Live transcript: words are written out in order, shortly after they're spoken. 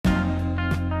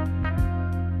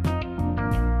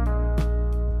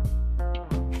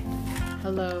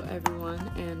Hello everyone,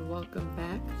 and welcome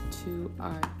back to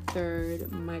our third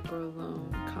microloan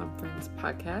conference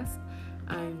podcast.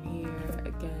 I'm here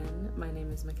again. My name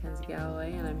is Mackenzie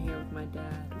Galloway, and I'm here with my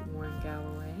dad, Warren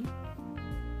Galloway.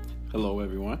 Hello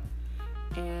everyone.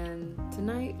 And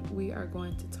tonight we are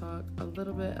going to talk a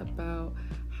little bit about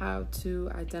how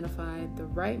to identify the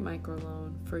right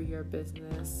microloan for your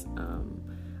business.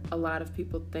 A lot of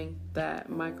people think that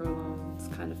microloans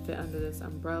kind of fit under this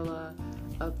umbrella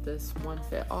of this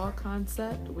one-fit-all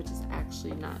concept, which is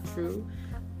actually not true.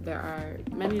 There are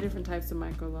many different types of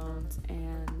microloans,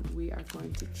 and we are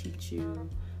going to teach you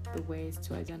the ways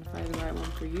to identify the right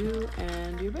one for you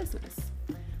and your business.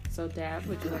 So, Dad,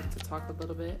 would you like to talk a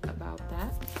little bit about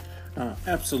that?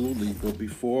 Absolutely, but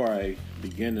before I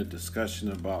begin the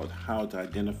discussion about how to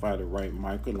identify the right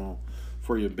microloan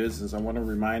for your business, I want to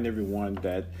remind everyone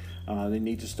that they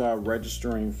need to start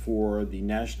registering for the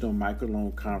National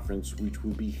Microloan Conference, which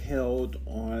will be held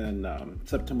on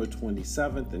September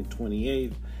 27th and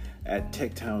 28th at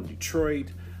TechTown, Detroit.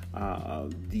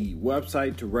 The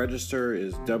website to register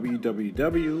is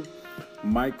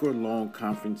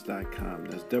www.microloanconference.com.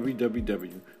 That's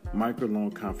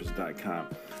www.microloanconference.com.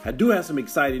 I do have some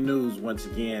exciting news once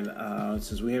again,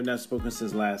 since we have not spoken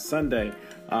since last Sunday.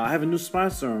 I have a new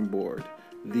sponsor on board.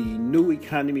 The New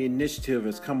Economy Initiative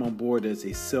has come on board as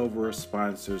a silver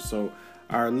sponsor. So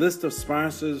our list of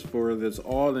sponsors for this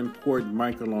all-important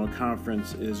microloan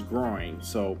conference is growing.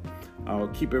 So I'll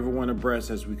keep everyone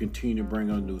abreast as we continue to bring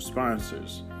on new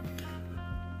sponsors.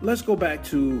 Let's go back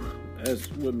to,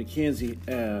 as what Mackenzie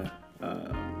has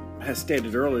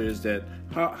stated earlier, is that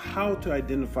how to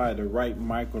identify the right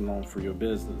microloan for your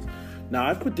business. Now,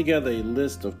 I put together a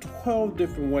list of 12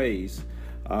 different ways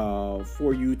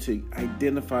for you to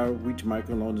identify which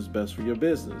microloan is best for your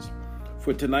business.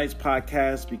 For tonight's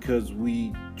podcast, because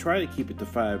we try to keep it to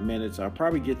 5 minutes, I'll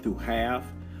probably get through half,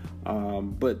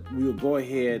 but we'll go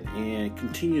ahead and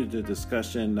continue the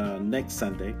discussion next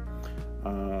Sunday.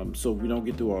 So if we don't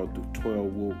get through all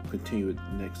 12, we'll continue it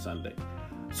next Sunday.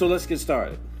 So let's get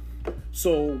started.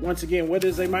 So once again, what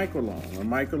is a microloan? A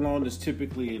microloan is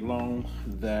typically a loan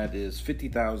that is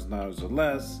 $50,000 or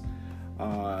less.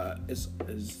 It's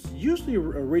usually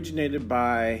originated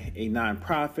by a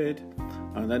nonprofit.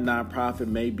 That nonprofit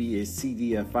may be a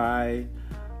CDFI,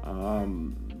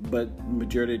 but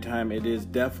majority of the time it is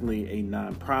definitely a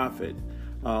nonprofit.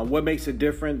 What makes it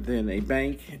different than a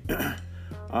bank?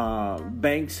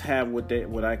 Banks have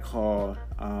what I call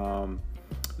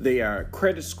they are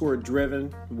credit score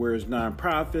driven, whereas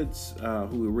nonprofits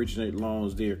who originate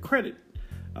loans, they are credit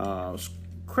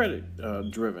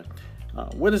driven.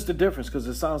 What is the difference? Because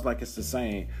it sounds like it's the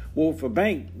same. Well, for a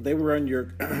bank, they run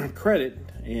your credit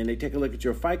and they take a look at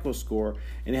your FICO score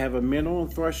and they have a minimum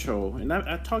threshold. And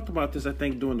I talked about this, I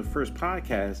think, during the first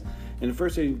podcast. And the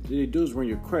first thing they do is run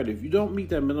your credit. If you don't meet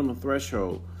that minimum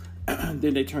threshold,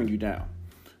 then they turn you down.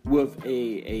 With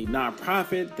a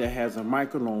nonprofit that has a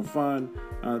microloan fund,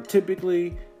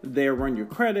 typically they run your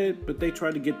credit, but they try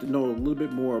to get to know a little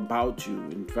bit more about you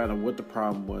and find out what the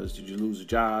problem was. Did you lose a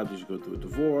job? Did you go through a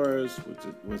divorce?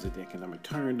 Was it the economic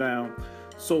turndown?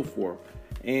 So forth.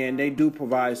 And they do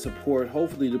provide support,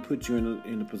 hopefully to put you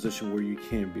in a position where you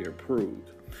can be approved.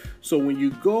 So when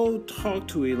you go talk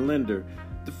to a lender,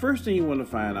 the first thing you want to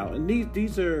find out, and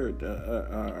these are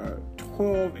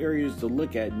 12 areas to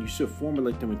look at, and you should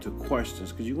formulate them into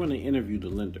questions because you want to interview the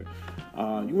lender.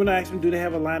 You want to ask them, do they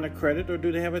have a line of credit or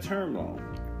do they have a term loan?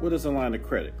 What is a line of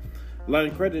credit? A line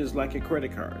of credit is like a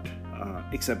credit card,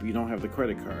 except you don't have the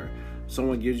credit card.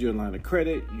 Someone gives you a line of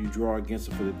credit, you draw against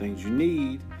it for the things you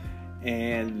need,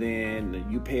 and then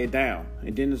you pay it down.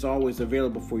 And then it's always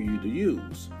available for you to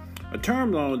use. A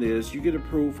term loan is you get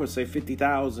approved for, say,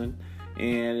 $50,000,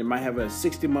 and it might have a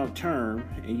 60-month term,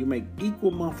 and you make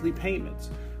equal monthly payments.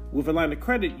 With a line of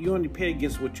credit, you only pay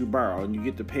against what you borrow, and you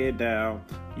get to pay it down,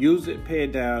 use it, pay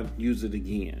it down, use it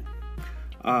again.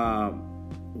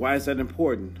 Why is that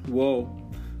important? Well,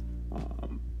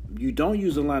 you don't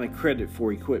use a line of credit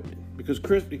for equipment because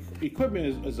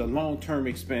equipment is a long-term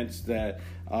expense that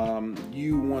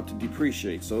you want to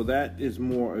depreciate. So that is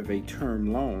more of a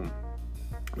term loan.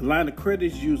 A line of credit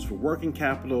is used for working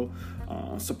capital,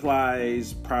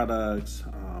 supplies, products,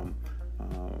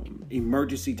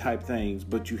 emergency type things,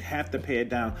 but you have to pay it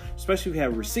down, especially if you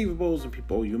have receivables and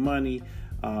people owe you money.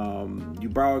 You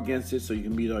borrow against it so you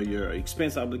can meet all your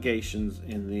expense obligations,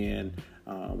 and then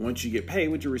once you get paid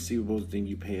with your receivables, then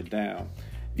you pay it down.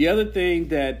 The other thing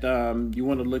that you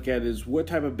want to look at is what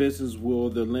type of business will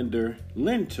the lender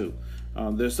lend to.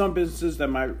 There's some businesses that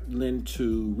might lend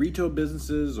to retail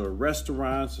businesses or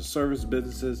restaurants or service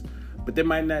businesses. But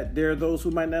there are those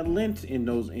who might not lend in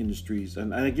those industries.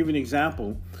 And I'll give you an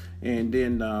example, and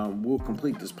then we'll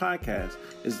complete this podcast,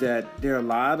 is that there are a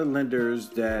lot of lenders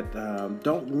that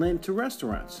don't lend to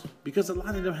restaurants because a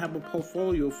lot of them have a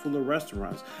portfolio full of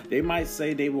restaurants. They might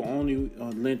say they will only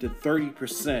lend to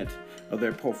 30% of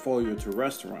their portfolio to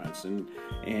restaurants,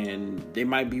 and they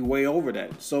might be way over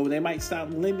that. So they might stop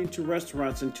lending to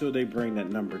restaurants until they bring that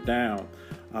number down.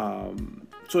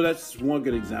 So that's one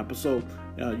good example. So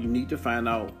you need to find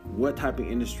out what type of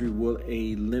industry will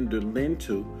a lender lend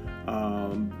to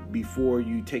before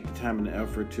you take the time and the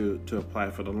effort to apply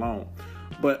for the loan.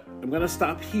 But I'm going to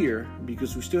stop here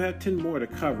because we still have 10 more to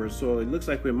cover. So it looks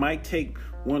like we might take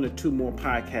 1 or 2 more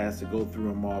podcasts to go through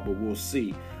them all, but we'll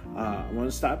see. I want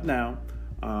to stop now.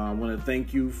 I want to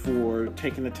thank you for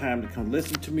taking the time to come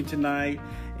listen to me tonight.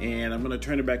 And I'm going to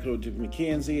turn it back over to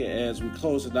Mackenzie as we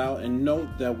close it out. And note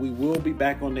that we will be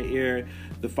back on the air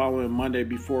the following Monday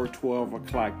before 12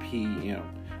 o'clock p.m.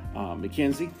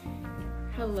 Mackenzie?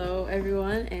 Hello,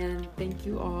 everyone, and thank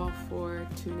you all for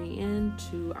tuning in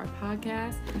to our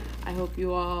podcast. I hope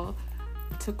you all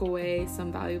took away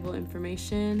some valuable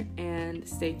information, and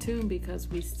stay tuned because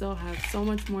we still have so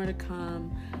much more to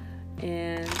come.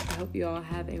 And I hope you all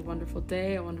have a wonderful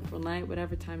day, a wonderful night,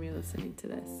 whatever time you're listening to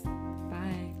this.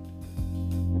 Bye.